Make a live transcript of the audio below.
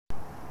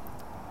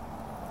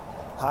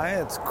Hi,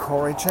 it's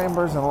Corey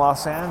Chambers in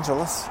Los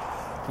Angeles.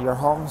 Your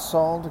home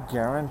sold,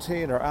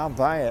 guaranteed, or I'll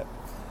buy it.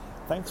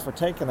 Thanks for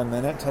taking a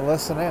minute to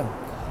listen in.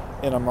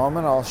 In a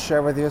moment, I'll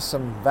share with you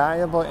some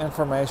valuable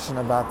information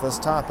about this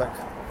topic.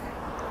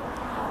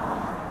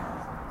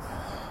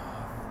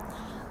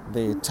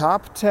 The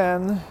top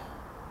 10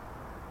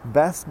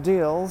 best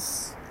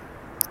deals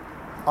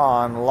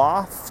on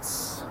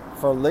lofts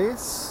for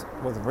lease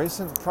with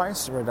recent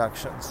price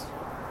reductions.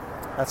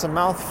 That's a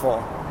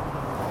mouthful.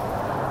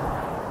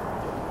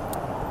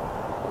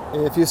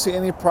 If you see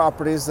any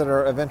properties that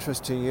are of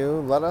interest to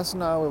you, let us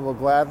know. We will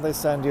gladly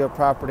send you a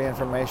property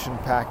information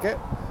packet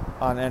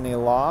on any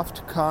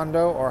loft,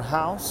 condo, or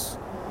house,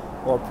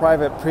 or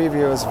private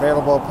preview is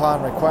available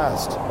upon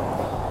request.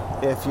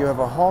 If you have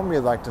a home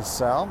you'd like to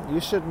sell,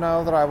 you should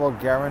know that I will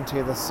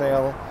guarantee the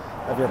sale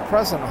of your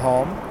present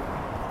home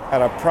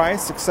at a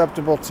price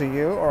acceptable to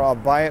you, or I'll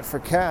buy it for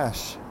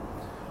cash.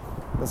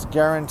 This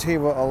guarantee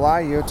will allow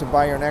you to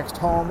buy your next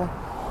home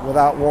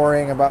without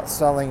worrying about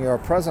selling your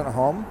present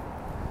home.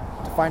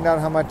 To find out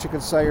how much you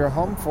could sell your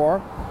home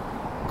for,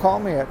 call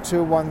me at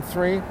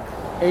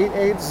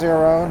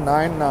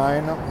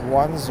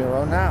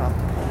 213-880-9910 now.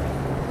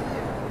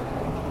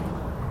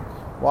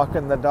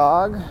 Walking the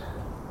dog.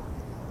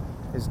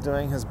 He's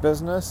doing his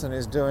business, and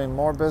he's doing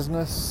more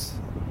business.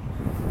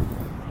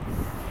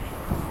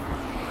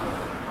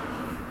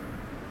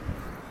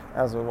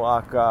 As we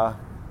walk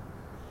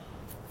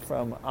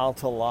from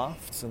Alta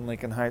Lofts in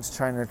Lincoln Heights,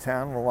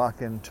 Chinatown, we're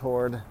walking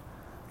toward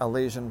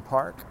Elysian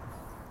Park.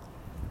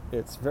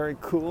 It's very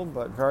cool,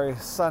 but very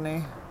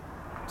sunny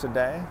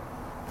today.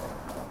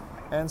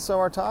 And so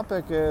our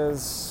topic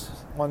is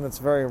one that's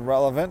very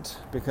relevant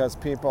because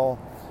people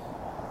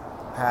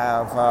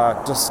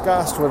have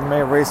discussed with me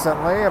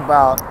recently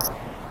about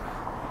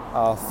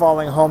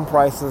falling home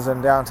prices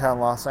in downtown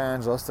Los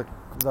Angeles.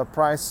 The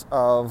price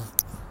of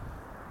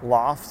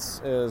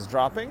lofts is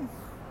dropping.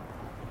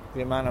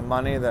 The amount of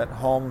money that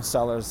home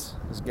sellers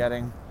is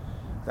getting,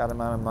 that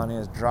amount of money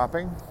is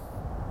dropping.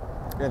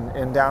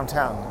 In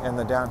downtown, in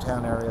the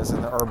downtown areas,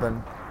 in the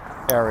urban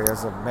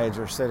areas of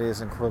major cities,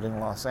 including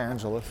Los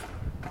Angeles.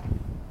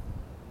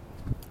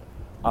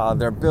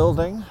 They're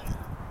building.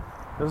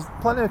 There's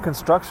plenty of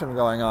construction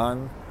going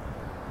on.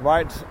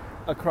 Right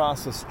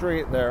across the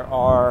street there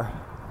are,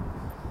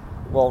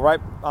 right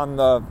on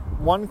the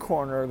one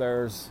corner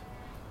there's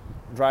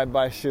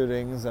drive-by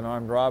shootings and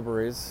armed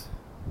robberies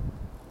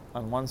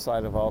on one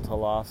side of Alta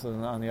Lofts,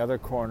 and on the other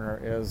corner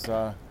is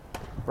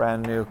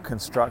brand new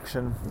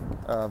construction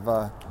of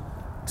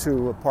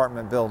 2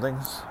 apartment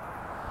buildings.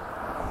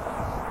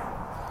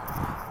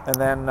 And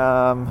then,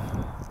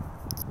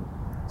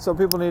 so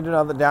people need to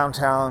know that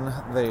downtown,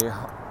 the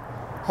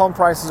home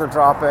prices are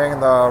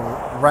dropping, the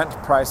rent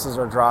prices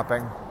are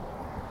dropping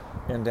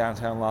in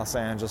downtown Los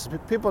Angeles.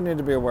 People need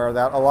to be aware of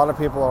that. A lot of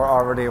people are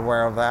already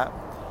aware of that,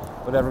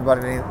 but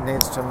everybody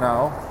needs to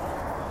know.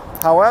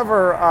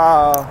 However,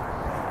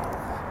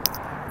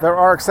 there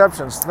are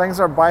exceptions. Things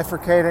are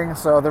bifurcating,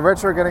 so the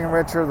rich are getting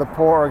richer, the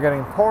poor are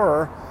getting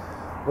poorer,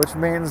 which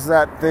means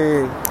that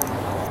the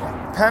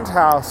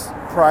penthouse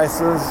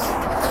prices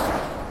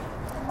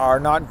are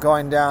not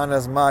going down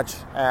as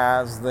much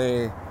as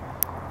the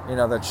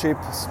cheap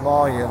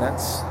small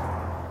units.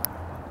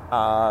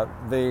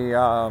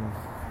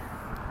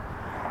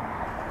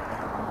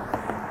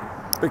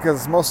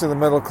 Because mostly the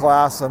middle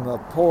class and the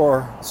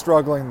poor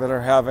struggling that are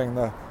having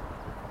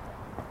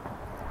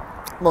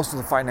most of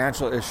the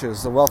financial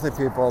issues. The wealthy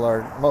people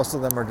most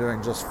of them are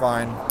doing just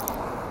fine.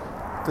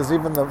 Because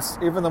even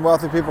the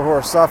wealthy people who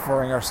are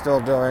suffering are still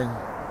doing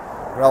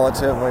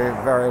relatively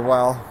very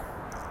well.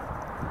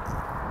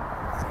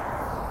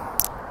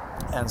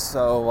 And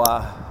so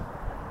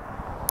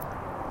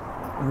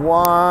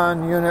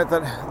one unit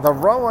that the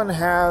Rowan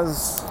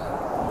has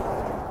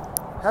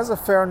a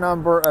fair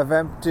number of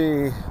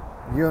empty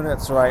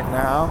units right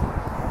now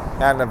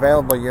and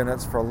available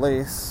units for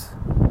lease.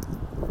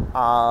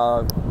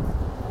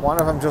 One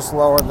of them just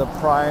lowered the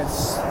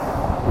price,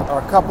 or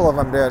a couple of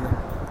them did.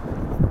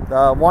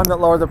 The one that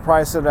lowered the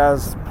price, it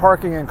has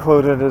parking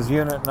included, is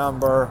unit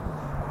number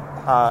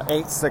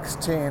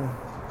 816.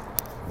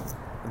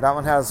 That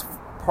one has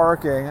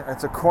parking.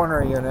 It's a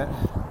corner unit,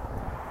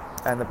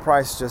 and the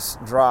price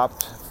just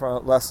dropped for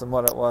less than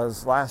what it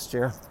was last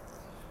year.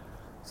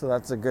 So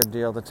that's a good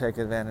deal to take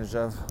advantage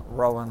of.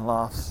 Rowan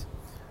Lofts,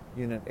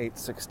 unit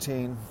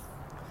 816.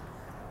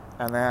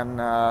 And then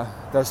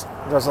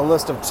there's a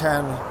list of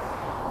 10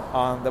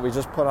 that we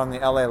just put on the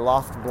LA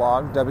Loft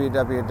blog,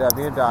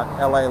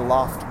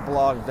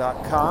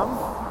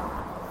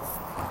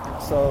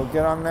 www.laloftblog.com. So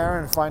get on there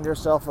and find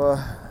yourself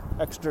a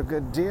extra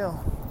good deal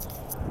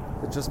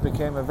that just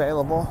became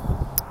available.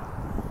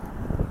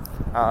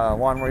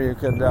 One where you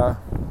could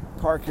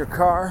park your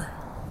car.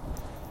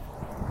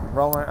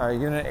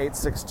 Unit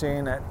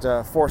 816 at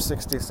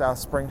 460 South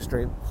Spring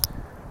Street.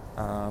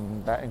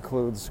 That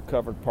includes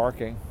covered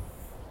parking.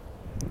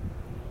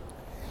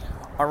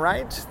 All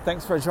right,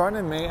 thanks for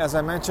joining me. As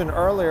I mentioned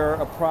earlier,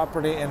 a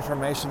property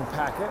information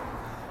packet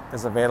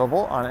is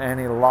available on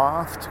any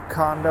loft,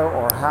 condo,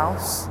 or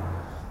house.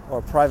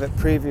 or private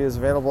previews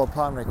available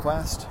upon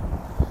request,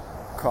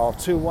 call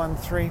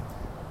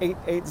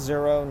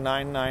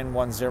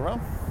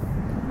 213-880-9910.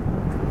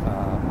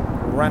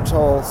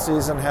 Rental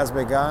season has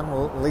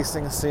begun,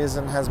 leasing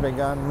season has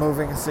begun,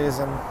 moving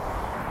season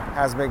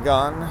has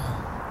begun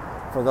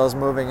for those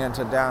moving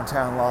into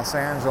downtown Los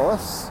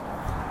Angeles.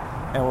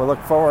 And we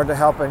look forward to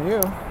helping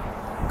you.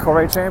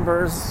 Corey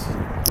Chambers,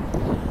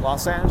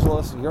 Los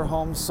Angeles, your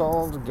home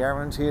sold,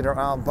 guaranteed, or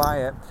I'll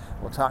buy it.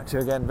 We'll talk to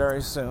you again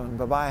very soon.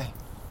 Bye-bye.